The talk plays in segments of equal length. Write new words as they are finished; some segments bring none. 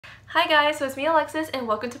Hi guys, so it's me Alexis and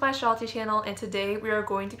welcome to my astrology channel, and today we are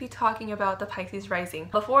going to be talking about the Pisces Rising.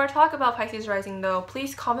 Before I talk about Pisces Rising though,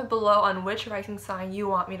 please comment below on which rising sign you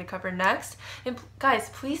want me to cover next. And guys,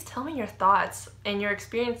 please tell me your thoughts and your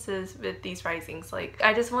experiences with these risings. Like,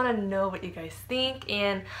 I just want to know what you guys think,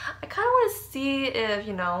 and I kind of want to see if,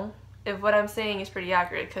 if what I'm saying is pretty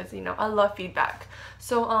accurate, because, I love feedback.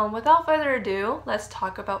 So without further ado, let's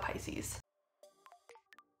talk about Pisces.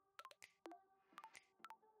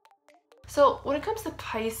 So when it comes to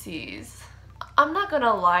Pisces, I'm not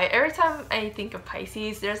gonna lie, every time I think of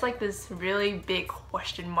Pisces, there's like this really big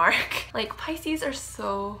question mark. Like, Pisces are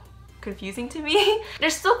so confusing to me. They're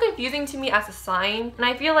still confusing to me as a sign, and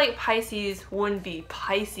I feel like Pisces wouldn't be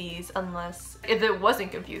Pisces unless if it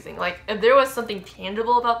wasn't confusing. Like, if there was something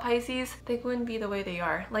tangible about Pisces, they wouldn't be the way they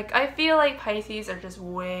are. Like, I feel like Pisces are just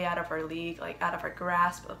way out of our league, like out of our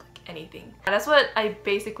grasp of anything. And that's what I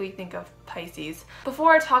basically think of Pisces.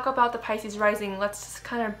 Before I talk about the Pisces rising, let's just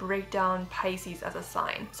kind of break down Pisces as a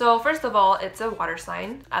sign. So first of all, it's a water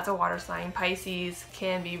sign. As a water sign, Pisces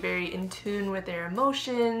can be very in tune with their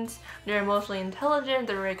emotions. They're emotionally intelligent,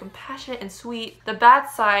 they're very compassionate and sweet. The bad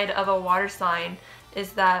side of a water sign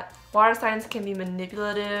is that water signs can be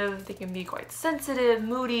manipulative, they can be quite sensitive,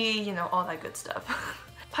 moody, all that good stuff.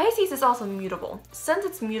 Pisces is also mutable. Since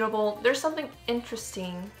it's mutable, there's something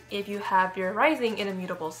interesting if you have your rising in a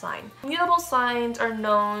mutable sign. Mutable signs are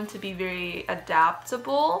known to be very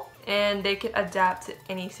adaptable, and they can adapt to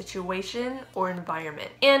any situation or environment.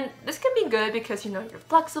 And this can be good because, you're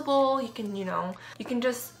flexible, you can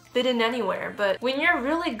just fit in anywhere. But when you're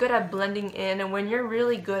really good at blending in, and when you're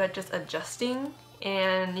really good at just adjusting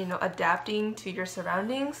and adapting to your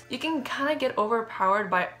surroundings, you can kind of get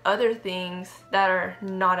overpowered by other things that are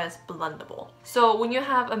not as blendable. So when you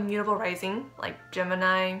have a mutable rising like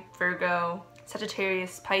Gemini, Virgo,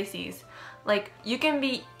 Sagittarius, Pisces, like, you can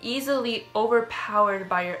be easily overpowered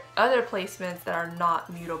by your other placements that are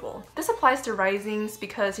not mutable. This applies to risings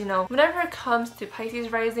because, whenever it comes to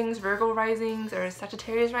Pisces risings, Virgo risings, or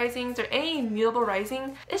Sagittarius risings, or any mutable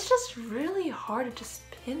rising, it's just really hard to just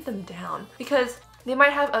pin them down because they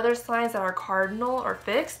might have other signs that are cardinal or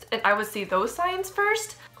fixed, and I would see those signs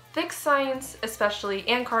first. Fixed signs especially,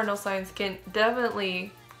 and cardinal signs, can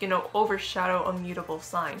definitely overshadow a mutable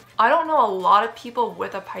sign. I don't know a lot of people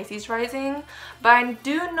with a Pisces rising, but I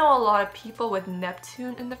do know a lot of people with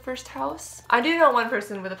Neptune in the first house. I do know one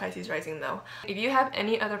person with a Pisces rising though. If you have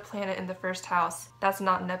any other planet in the first house that's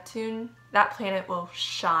not Neptune, that planet will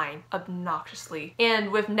shine obnoxiously.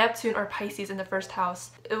 And with Neptune or Pisces in the first house,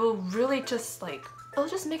 it will really just it'll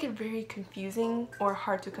just make it very confusing or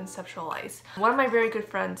hard to conceptualize. One of my very good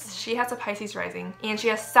friends, she has a Pisces rising and she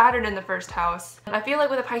has Saturn in the first house. And I feel like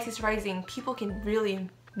with a Pisces rising, people can really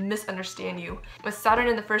misunderstand you. With Saturn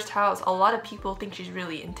in the first house, a lot of people think she's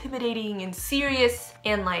really intimidating and serious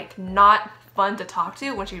and not fun to talk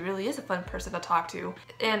to, when she really is a fun person to talk to.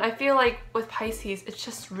 And I feel like with Pisces, it's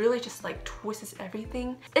just really twists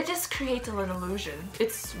everything. It just creates an illusion.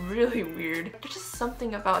 It's really weird. There's just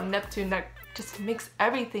something about Neptune that just makes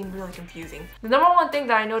everything really confusing. The number one thing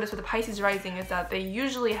that I noticed with the Pisces rising is that they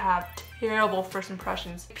usually have terrible first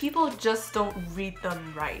impressions. People just don't read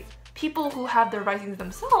them right. People who have their risings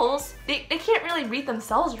themselves, they can't really read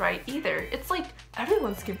themselves right either. It's like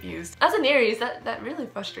everyone's confused. As an Aries, that really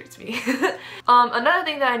frustrates me. Another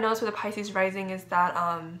thing that I noticed with the Pisces rising is that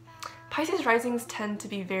Pisces risings tend to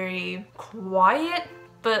be very quiet,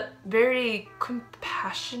 but very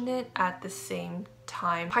compassionate at the same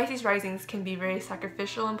time. Pisces risings can be very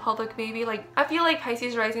sacrificial in public maybe. I feel like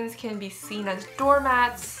Pisces risings can be seen as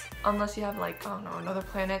doormats, unless you have I don't know, another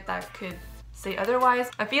planet that could say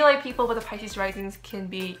otherwise. I feel like people with the Pisces risings can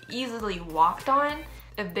be easily walked on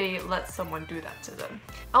if they let someone do that to them.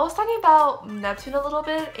 I was talking about Neptune a little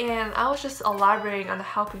bit, and I was just elaborating on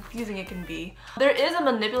how confusing it can be. There is a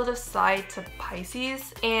manipulative side to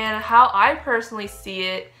Pisces, and how I personally see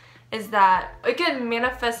it is that it can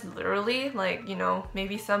manifest literally,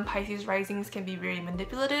 maybe some Pisces risings can be very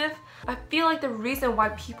manipulative. I feel like the reason why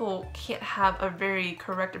people can't have a very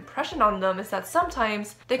correct impression on them is that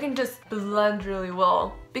sometimes they can just blend really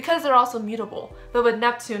well because they're also mutable. But with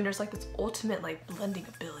Neptune, there's this ultimate blending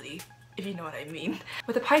ability, if you know what I mean.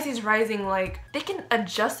 With the Pisces rising, they can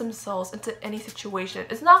adjust themselves into any situation.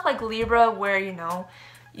 It's not like Libra where,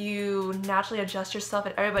 you naturally adjust yourself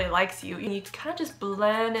and everybody likes you, and you kind of just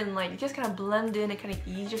blend and you just kind of blend in and kind of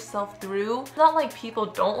ease yourself through. It's not like people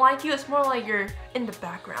don't like you, it's more like you're in the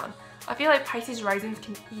background. I feel like Pisces risings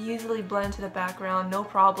can easily blend into the background, no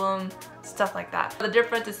problem, stuff like that. The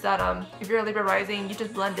difference is that if you're a Libra rising, you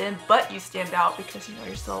just blend in, but you stand out because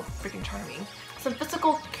you're so freaking charming. Some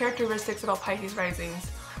physical characteristics about Pisces risings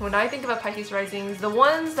when I think about Pisces risings, the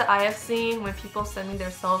ones that I have seen when people send me their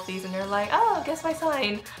selfies and they're like, oh, guess my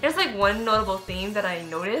sign. There's like one notable theme that I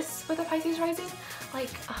noticed with a Pisces rising. Like,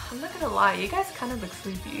 I'm not gonna lie, you guys kind of look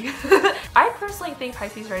sleepy. I personally think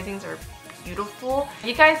Pisces risings are beautiful.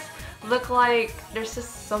 You guys look like there's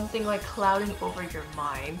just something like clouding over your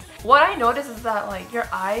mind. What I noticed is that like your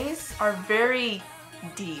eyes are very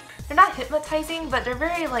deep. They're not hypnotizing, but they're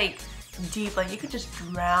very like deep. Like you could just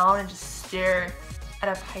drown and just stare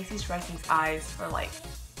at a Pisces rising's eyes for like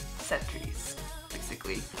centuries,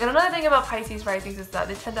 basically. And another thing about Pisces risings is that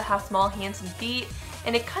they tend to have small hands and feet,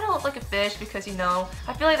 and they kind of look like a fish because, you know,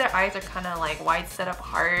 I feel like their eyes are kind of like wide set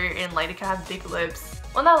apart, and like they kind of have big lips.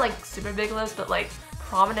 Well, not like super big lips, but like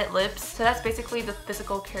prominent lips. So that's basically the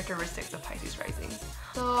physical characteristics of Pisces risings.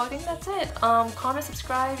 So I think that's it. Comment,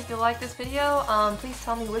 subscribe if you like this video. Please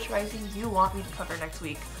tell me which rising you want me to cover next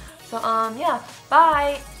week. So yeah,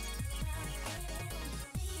 bye!